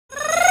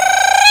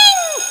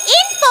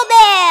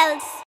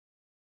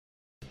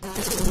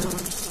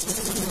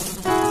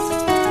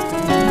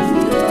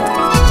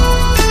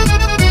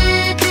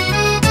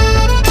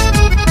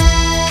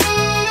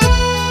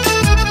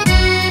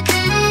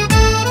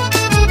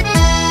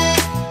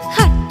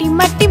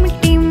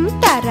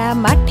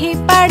মাঠে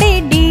পাড়ে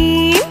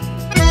ডিম।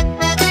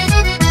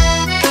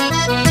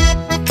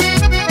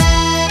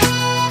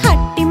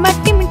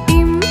 হাট্টিমাটিম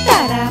টিম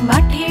তারা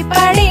মাঠে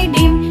পাড়ে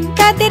ডিম,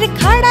 তাদের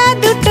খাড়া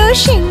দুটো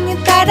শিং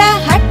তারা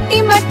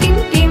হাট্টিমাটিম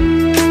টিম।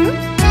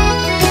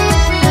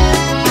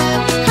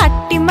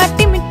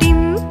 হাট্টিমাটিম টিম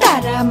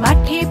তারা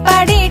মাঠে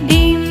পাড়ে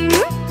ডিম।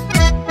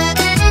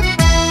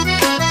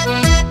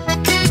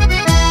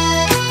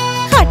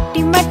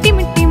 হাট্টিমাটিম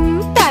টিম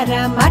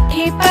তারা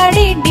মাঠে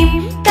পাড়ে ডিম,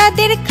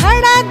 তাদের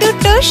খাড়া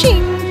দুটো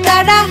শিং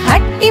তারা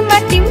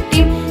হাট্টিমাটিম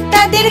টিম।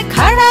 তাদের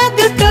খাড়া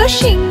দুটো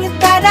শিং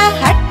তারা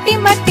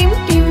হাট্টিমাটিম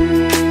টিম।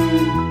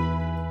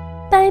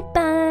 Bye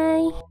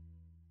bye.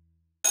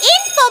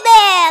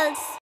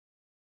 Infobells!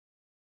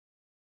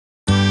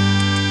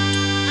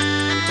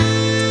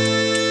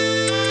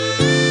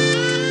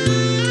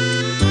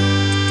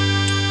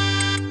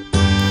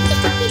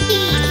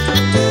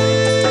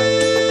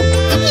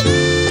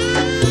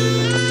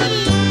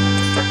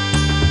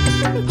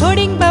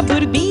 ফড়িং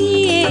বাবুর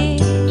বিয়ে,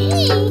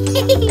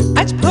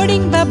 আজ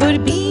ফড়িং বাবুর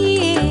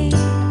বিয়ে।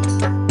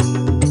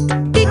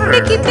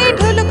 টিকটিকিতে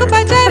ঢোলক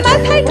বাজায়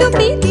মাথায়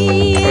টুপি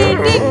দিয়ে,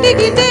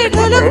 টিকটিকিতে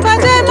ঢোলক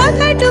বাজায়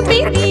মাথায় টুপি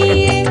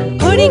দিয়ে।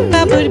 ফড়িং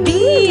বাবুর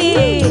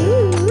বিয়ে,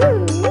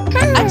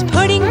 আজ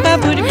ফড়িং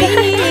বাবুর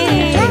বিয়ে।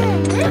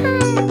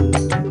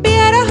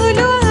 পেয়ারা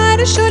হলো আর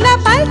শোলা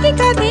পালকি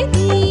কাঁধে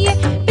নিয়ে,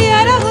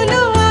 পেয়ারা হলো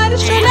আর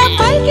শোলা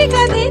পালকি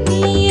কাঁধে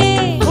নিয়ে।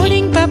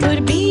 ফড়িং বাবুর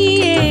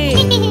বিয়ে,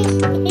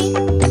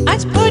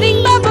 আজ ফড়িং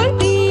বাবুর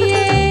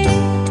বিয়ে।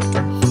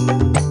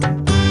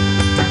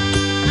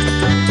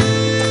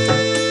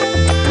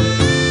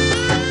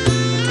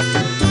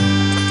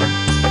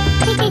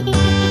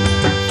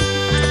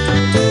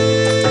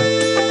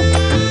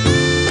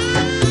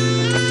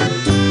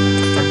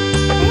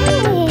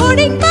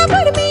 ফড়িং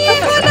বাবুর বিয়ে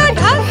হলো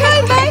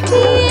ঢাকায়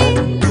বাজিয়ে।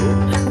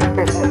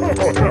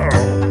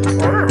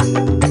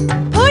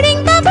 ফড়িং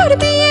বাবুর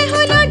বিয়ে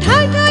হলো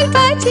ঢাকায়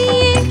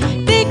বাজিয়ে।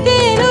 দেখতে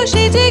এলো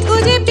সেজে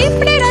গুজে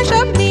পিঁপড়েরা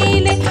সব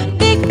মিলে,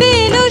 দেখতে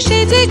এলো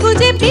সেজে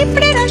গুজে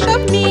পিঁপড়েরা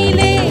সব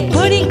মিলে।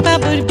 ফড়িং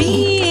বাবুর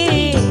বিয়ে,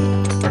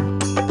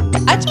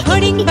 আজ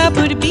ফড়িং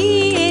বাবুর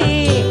বিয়ে।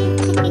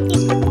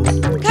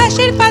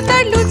 ঘাসের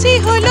পাতার লুচি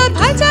হলো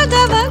ভাজা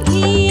গাওয়া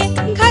ঘিয়ে,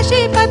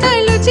 ঘাসের পাতার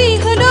লুচি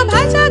হলো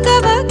ভাজা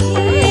গাওয়া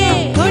ঘিয়ে।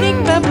 ফড়িং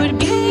বাবুর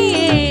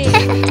বিয়ে,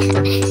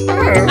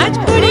 আজ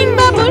ফড়িং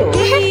বাবুর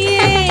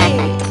বিয়ে।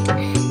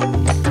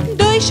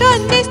 দই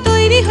সন্দেশ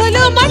তৈরি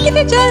হলো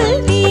মাটিতে জল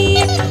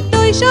দিয়ে,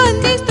 দই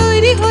সন্দেশ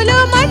তৈরি হলো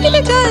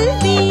মাটিতে জল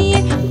দিয়ে।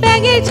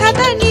 ব্যাগের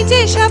ছাতার নিচে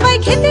সবাই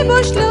খেতে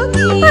বসলো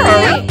গিয়ে।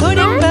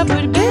 ফড়িং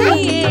বাবুর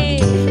বিয়ে,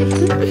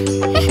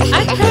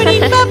 আজ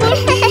ফড়িং বাবুর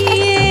বিয়ে।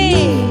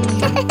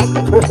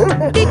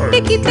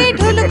 টিকটিকিতে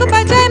ঢোলক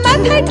বাজায়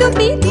মাথায়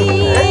টুপি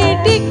দিয়ে,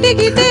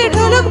 টিকটিকিতে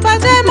ঢোলক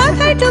বাজায়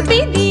মাথায় টুপি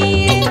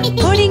দিয়ে।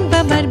 ফড়িং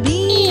বাবার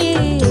বিয়ে,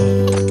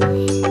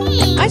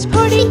 আজ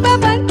ফড়িং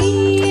বাবার বিয়ে।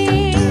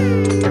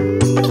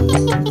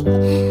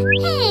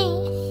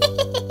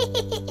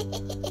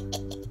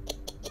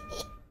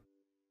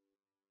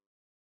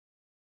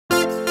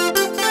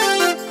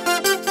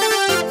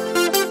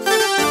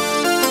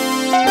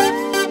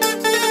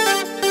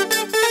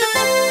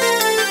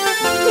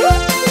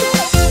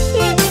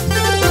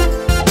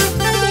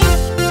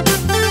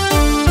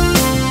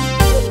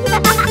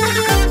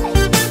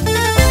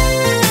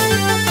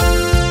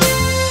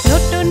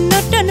 নতুন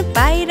নতুন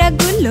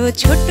পায়রাগুলো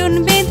ছোটন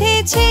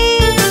বেঁধেছে,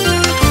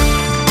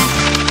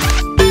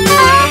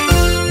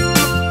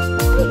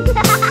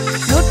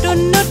 নতুন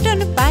নতুন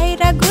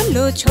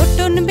পায়রাগুলো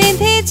ছোটন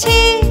বেঁধেছে।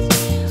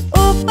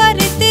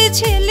 ওপারেতে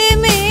ছেলে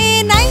মেয়ে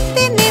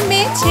নাইতে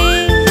নেমেছে,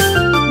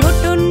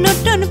 নতুন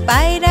নতুন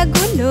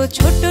পায়রাগুলো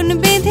ছোটন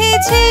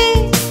বেঁধেছে।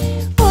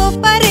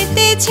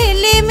 ওপারেতে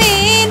ছেলে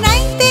মেয়ে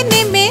নাইতে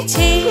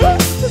নেমেছে।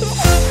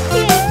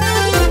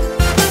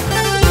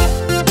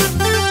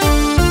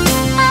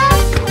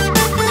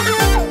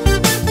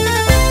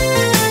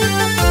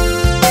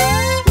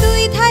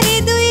 দুই ধারে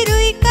দুই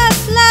রুই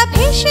কাতলা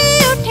ভেসে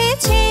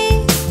উঠেছে।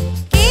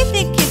 কে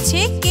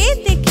দেখেছে, কে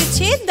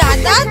দেখেছে?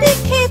 দাদা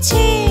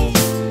দেখেছে।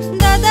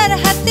 দাদার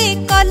হাতে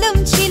কলম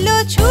ছিল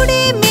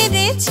ছুঁড়ে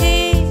মেরেছে,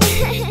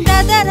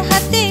 দাদার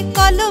হাতে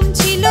কলম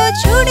ছিল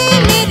ছুঁড়ে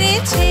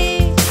মেরেছে।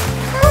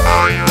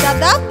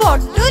 দাদা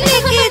বড্ড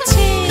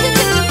লেগেছে।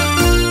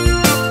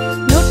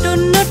 নতুন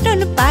নতুন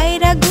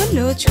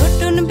পায়রাগুলো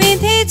ছোটন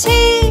বেঁধেছে।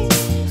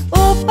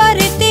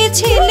 ওপারেতে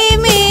ছেলে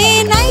মেয়ে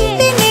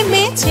নাইতে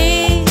নেমেছে,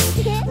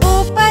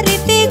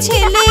 ওপারেতে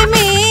ছেলে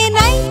মেয়ে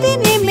নাইতে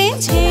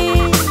নেমেছে।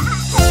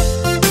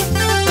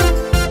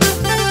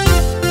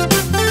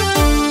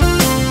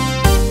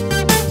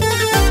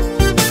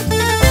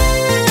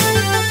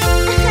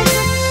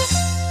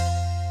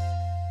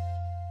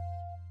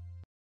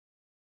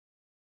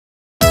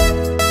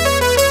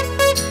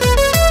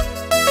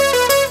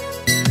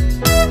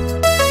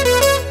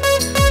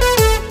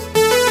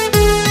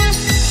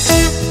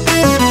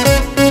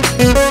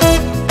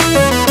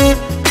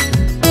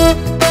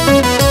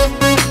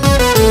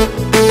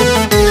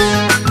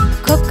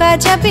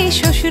 খোকা যাবে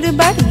শ্বশুর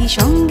বাড়ি,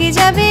 সঙ্গে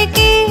যাবে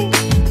কে?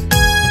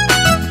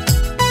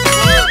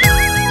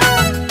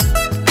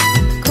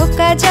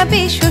 খোকা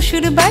যাবে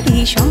শ্বশুর বাড়ি,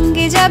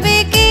 সঙ্গে যাবে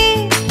কে?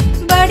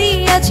 বাড়ি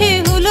আছে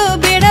হুলো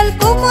বেড়াল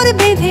কোমর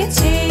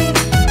বেঁধেছে,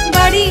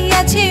 বাড়ি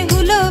আছে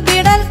হুলো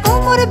বেড়াল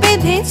কোমর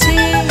বেঁধেছে।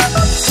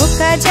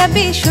 খোকা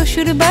যাবে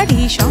শ্বশুর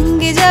বাড়ি,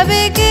 সঙ্গে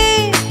যাবে কে?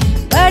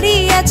 বাড়ি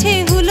আছে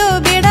হুলো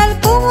বেড়াল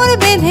কোমর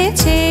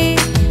বেঁধেছে,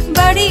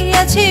 বাড়ি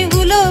আছে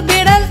হুলো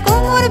বেড়াল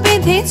কোমর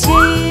বেঁধেছে।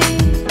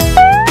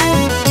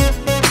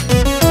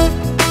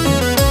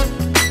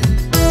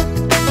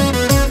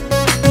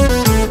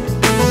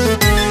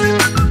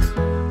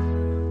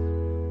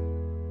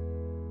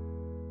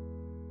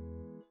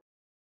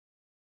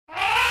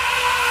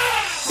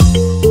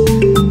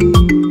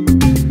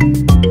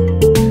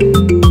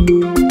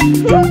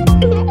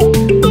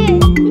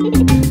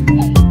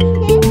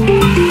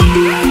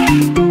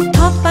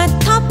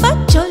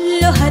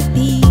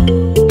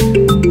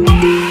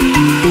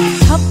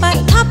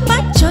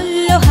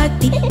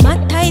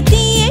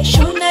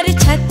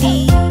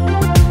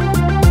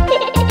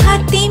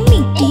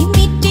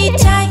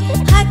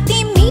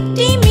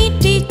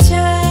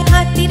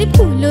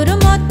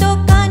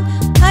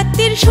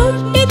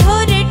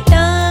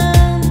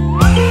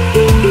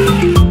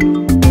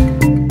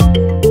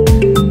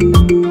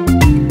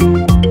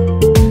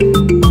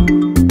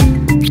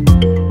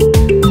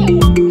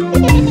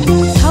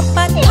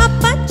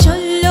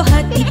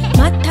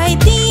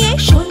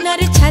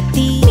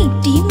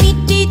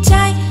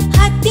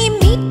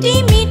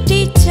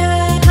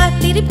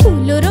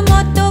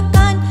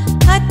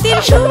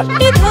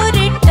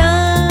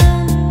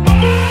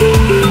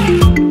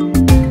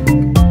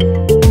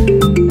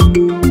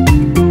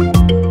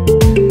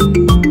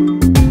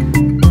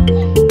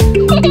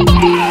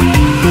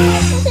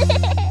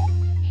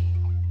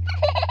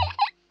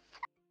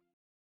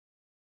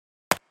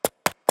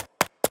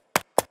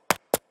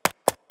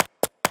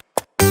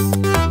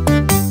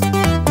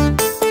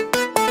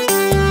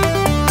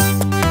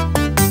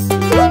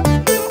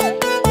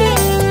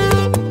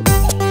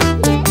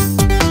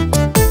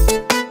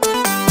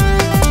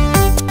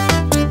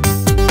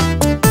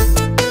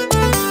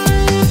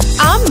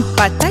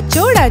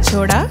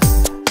 ঝোড়া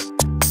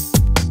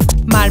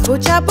মারবো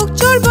চাবুক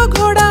চড়বো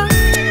ঘোড়া,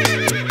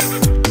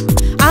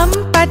 আম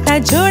পাতা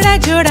ঝোড়া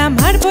ঝোড়া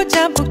মারবো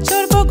চাবুক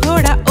চড়বো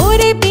ঘোড়া।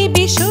 ওরে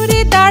বিবি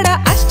সরে দাঁড়া,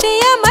 আসছে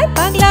আমার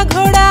পাগলা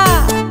ঘোড়া।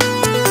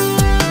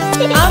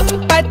 আম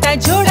পাতা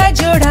ঝোড়া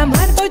ঝোড়া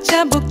মারবো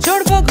চাবুক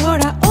চড়বো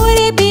ঘোড়া।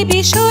 ওরে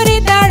বিবি সরে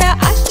দাঁড়া,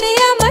 আসছে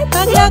আমার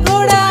পাগলা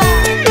ঘোড়া।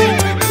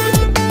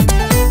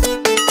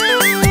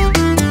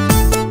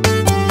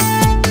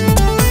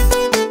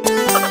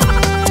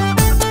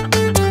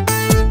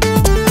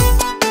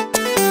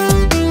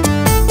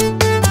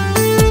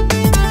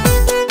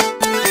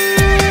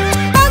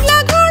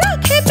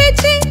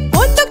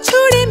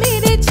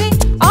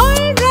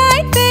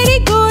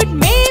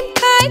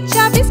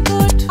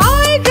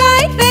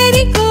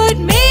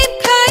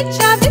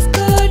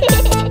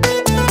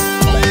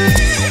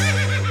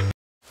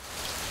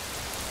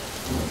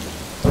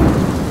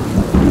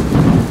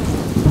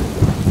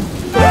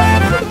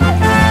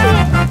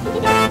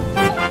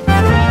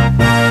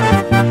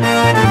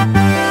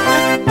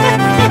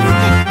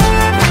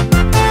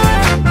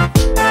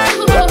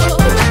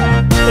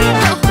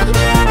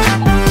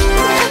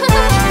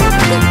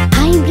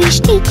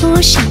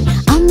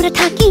 আমরা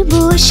থাকি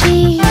বসে,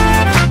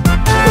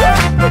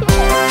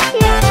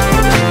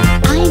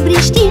 আই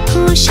বৃষ্টি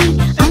খুশি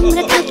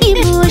আমরা থাকি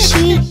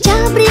বসে। যা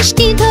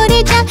বৃষ্টি ধরে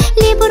যা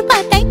লেবুর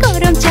পাতায়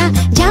গরম চা,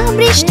 যা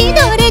বৃষ্টি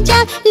ধরে যা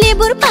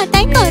লেবুর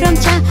পাতায় গরম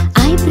চা।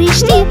 আই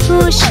বৃষ্টি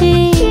খুশি,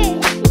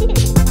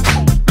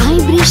 আই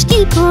বৃষ্টি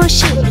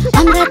খুশি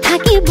আমরা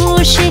থাকি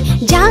বসে।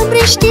 যা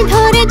বৃষ্টি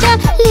ধরে যা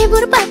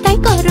লেবুর পাতায়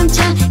গরম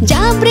চা,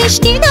 যা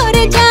বৃষ্টি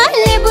ধরে যা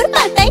লেবুর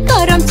পাতায়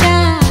গরম চা।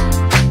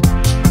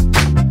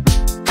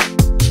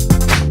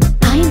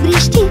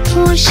 বৃষ্টি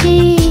খুশি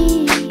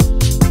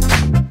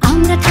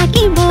আমরা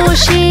থাকি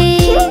বসে।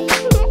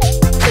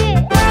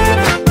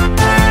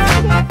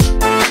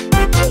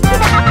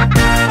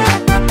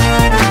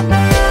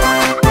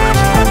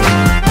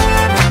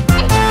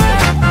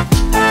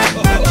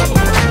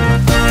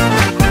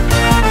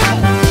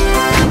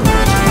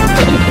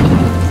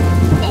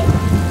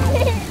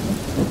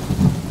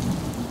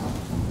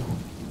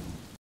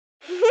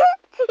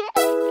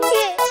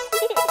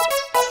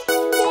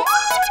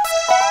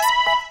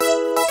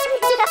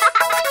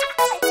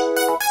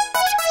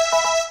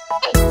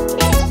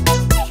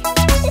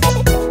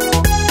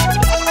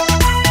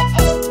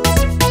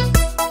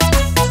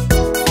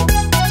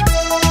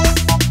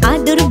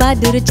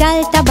 বাদুর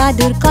চালটা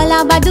বাদুর কলা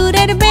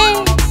বাদুরের বে,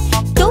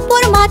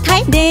 টোপর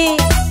মাথায় দে।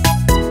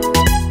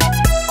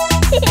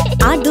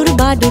 আদুর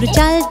বাদুর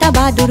চালটা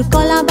বাদুর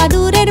কলা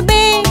বাদুরের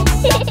বে,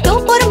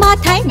 টোপর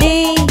মাথায় দে।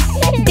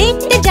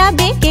 দেখতে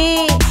যাবে কে,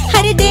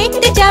 আরে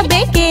দেখতে যাবে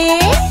কে?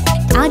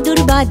 আদুর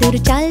বাদুর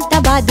চালটা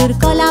বাদুর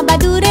কলা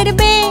বাদুরের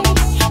বে,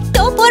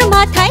 টোপর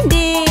মাথায়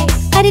দে।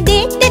 আরে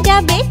দেখতে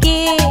যাবে কে?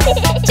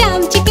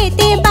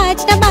 চামচিকেতে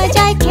বাজনা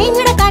বাজায়,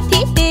 খেংড়া কাঠে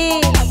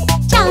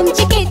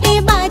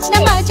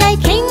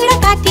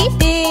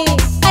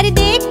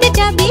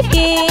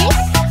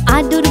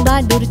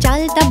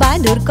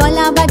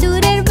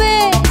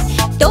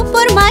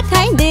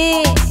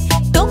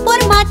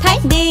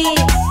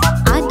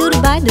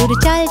বাদুর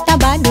চালতা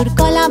বাদুর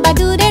কলা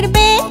বাদুরের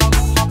বে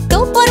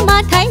তোপর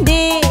মাথায়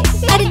দে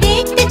আর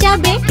দেখতে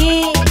যাবে কে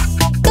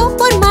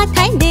তোপর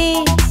মাথায় দে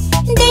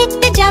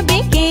দেখতে যাবে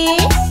কে